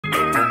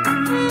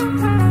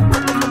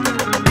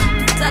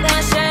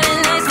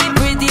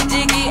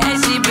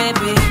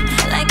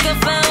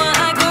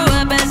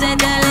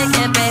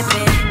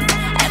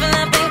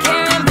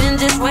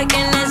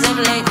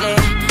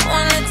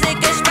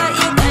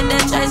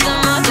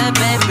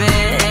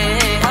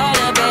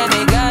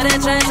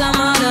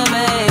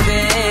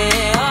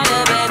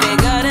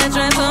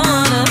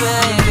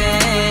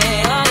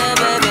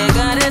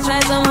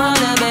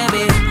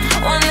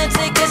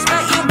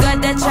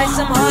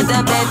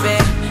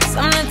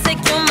Something to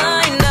take your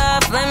mind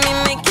off, let me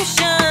make you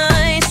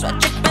shine. Sweat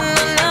dripping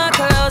on our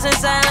clothes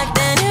inside like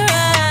then your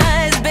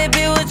eyes.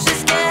 Baby, would you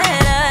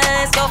scared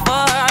us? Go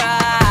for a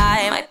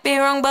ride. Might be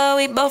wrong, but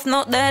we both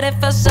know that it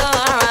feels so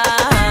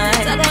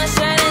right. Tuck my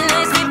shirt in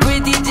nicely,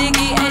 pretty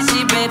jiggy,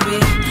 icy, baby.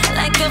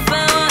 Like a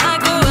flower, I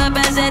grew up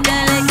as a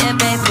delicate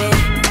baby.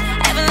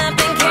 Haven't I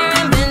been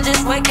caring, been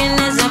just working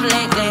as of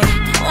lately.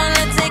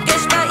 Wanna take a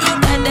spot, you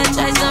gotta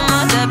try some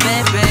other,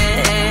 baby.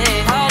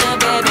 Harder,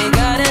 baby,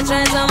 gotta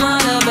try some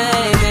other,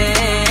 baby.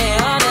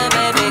 Harder,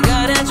 baby,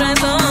 gotta try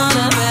some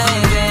other,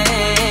 baby.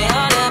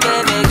 Harder,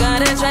 baby,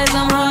 gotta try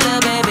some harder,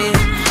 baby.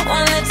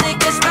 Wanna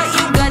take a spot,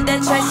 you gotta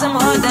try some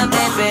harder,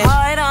 baby.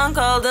 Hayran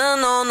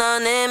kaldın ona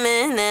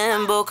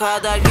eminim. Bu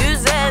kadar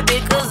güzel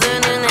bir kız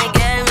önüne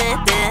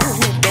gelmedin.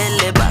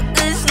 Belli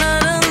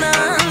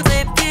bakışlarından,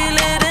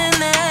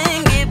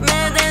 tepkilerinden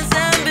gitmeden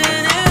sen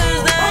beni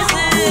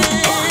üzersin.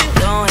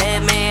 Don't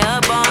hit me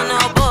up on no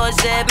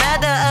bullshit.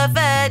 Matter of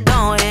fact,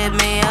 don't hit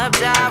me up,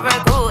 job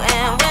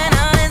recruiting. When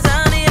I'm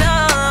inside it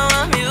all, I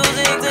want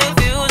music to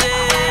fuse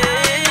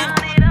it.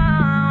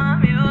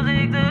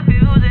 Music to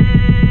fuse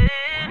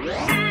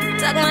it.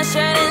 Tuck my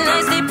shirt in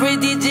nicely,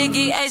 pretty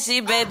jiggy,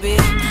 icy, baby.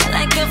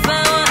 Like a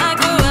flower,